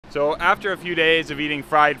So after a few days of eating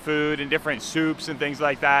fried food and different soups and things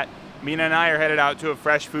like that, Mina and I are headed out to a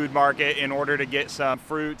fresh food market in order to get some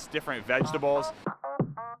fruits, different vegetables.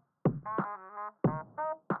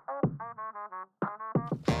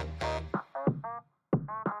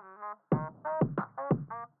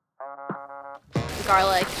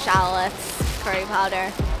 Garlic, shallots, curry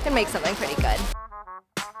powder. Can make something pretty good.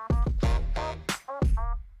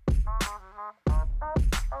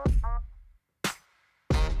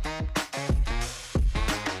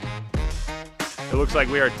 It looks like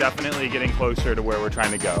we are definitely getting closer to where we're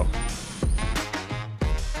trying to go.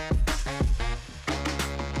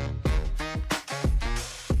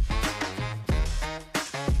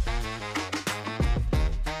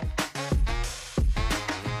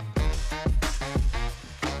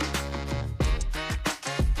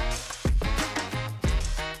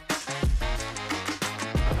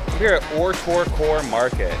 We're at OR TOR KOR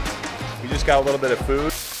Market. We just got a little bit of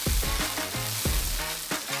food.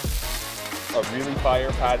 A really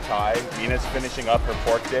fire pad thai. Mina's finishing up her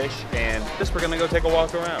pork dish, and just we're gonna go take a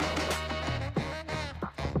walk around.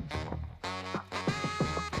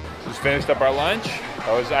 Just finished up our lunch.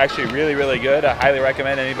 That was actually really, really good. I highly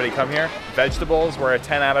recommend anybody come here. Vegetables were a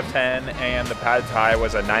 10 out of 10, and the pad thai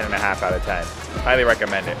was a 9.5 out of 10. Highly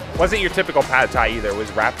recommend it. Wasn't your typical pad thai either. It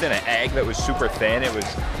was wrapped in an egg that was super thin. It was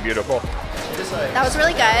beautiful. That was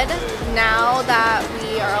really good. Now that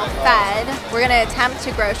we are all fed, we're gonna attempt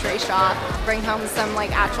to grocery shop, bring home some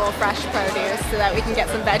like actual fresh produce so that we can get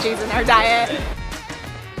some veggies in our diet.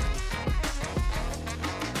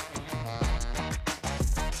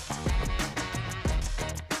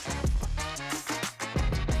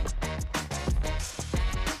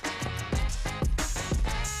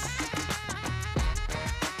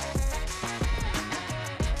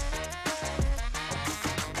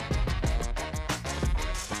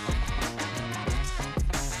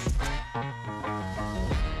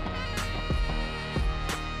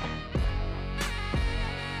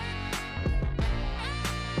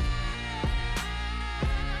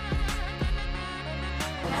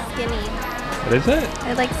 Skinny. What is it?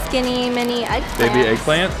 They're like skinny mini eggplants. Baby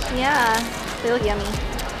eggplants? Yeah, they look yummy.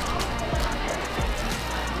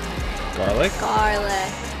 Garlic?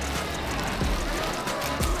 Garlic.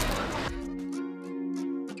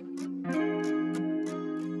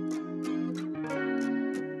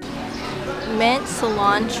 Mint,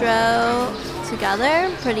 cilantro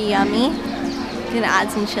together, pretty yummy. I'm gonna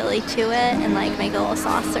add some chili to it and like make a little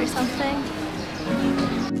sauce or something.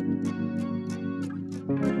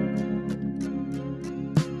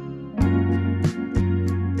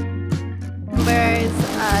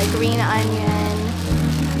 Green onion,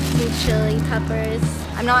 some chili peppers.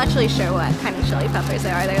 I'm not actually sure what kind of chili peppers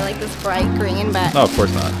they are. They're like this bright green, but Oh, of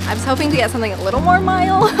course not. I was hoping to get something a little more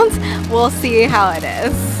mild. We'll see how it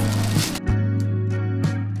is.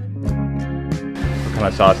 What kind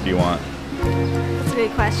of sauce do you want? That's a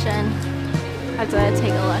good question. I have to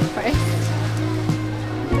take a look first.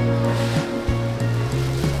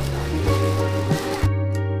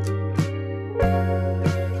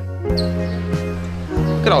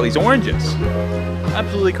 Look at all these oranges.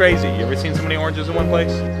 Absolutely crazy. You ever seen so many oranges in one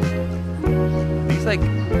place? These like,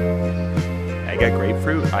 I got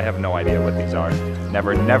grapefruit. I have no idea what these are.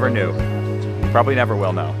 Never knew. Probably never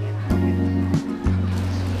will know.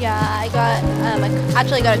 Yeah, I got,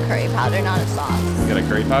 actually got a curry powder, not a sauce. You got a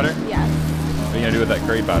curry powder? Yes. What are you gonna do with that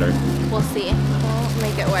curry powder? We'll see. We'll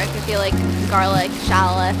make it work. I feel like garlic,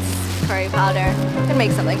 shallots, curry powder. Can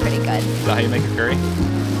make something pretty good. Is that how you make a curry?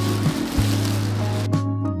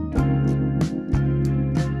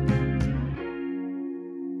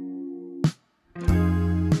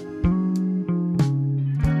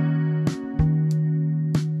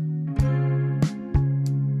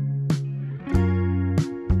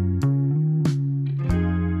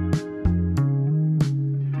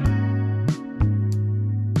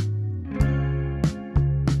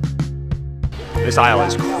 This aisle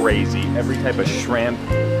is crazy. Every type of shrimp,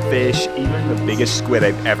 fish, even the biggest squid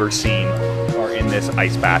I've ever seen are in this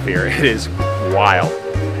ice bath here. It is wild.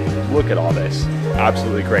 Look at all this.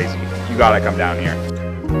 Absolutely crazy. You gotta come down here.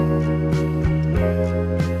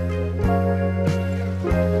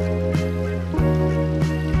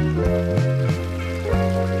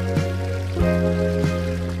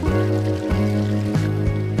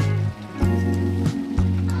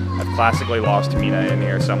 Classically lost Mina in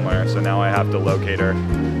here somewhere, so now I have to locate her.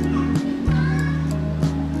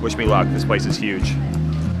 Wish me luck, this place is huge.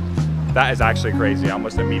 That is actually crazy, I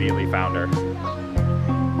almost immediately found her.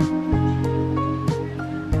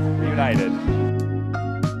 Reunited.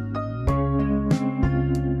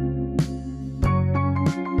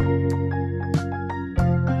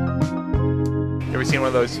 You ever seen one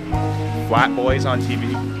of those flat boys on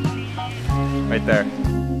TV? Right there.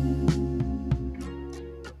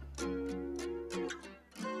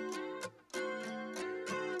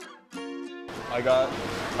 I got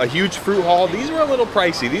a huge fruit haul. These were a little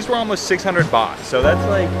pricey. These were almost 600 baht. So that's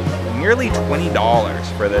like nearly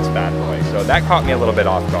 $20 for this bad boy. So that caught me a little bit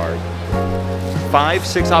off guard.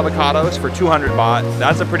 6 avocados for 200 baht.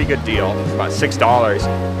 That's a pretty good deal. About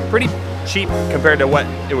 $6. Pretty cheap compared to what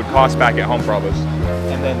it would cost back at home for all those.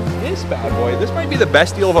 And then this bad boy, this might be the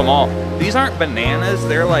best deal of them all. These aren't bananas.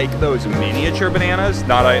 They're like those miniature bananas.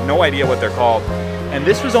 No idea what they're called. And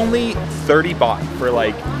this was only 30 baht for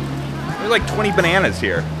like, there's like 20 bananas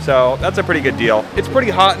here. So that's a pretty good deal. It's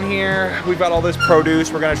pretty hot in here. We've got all this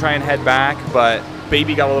produce. We're gonna try and head back, but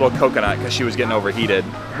baby got a little coconut because she was getting overheated,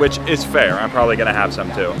 which is fair. I'm probably gonna have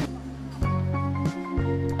some too.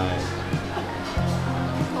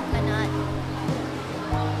 Coconut.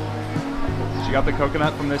 She got the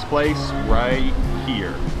coconut from this place right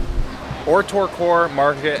here. OR TOR KOR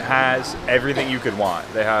market has everything you could want.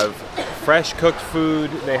 They have fresh cooked food,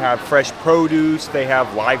 they have fresh produce, they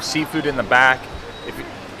have live seafood in the back. If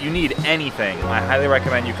you need anything, I highly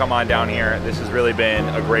recommend you come on down here. This has really been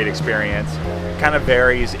a great experience. Kind of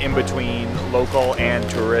varies in between local and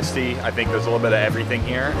touristy. I think there's a little bit of everything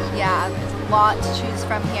here. Yeah, there's a lot to choose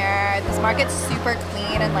from here. This market's super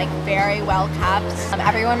clean and like very well kept.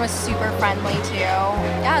 Everyone was super friendly too.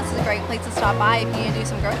 Yeah, this is a great place to stop by if you need to do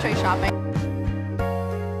some grocery shopping.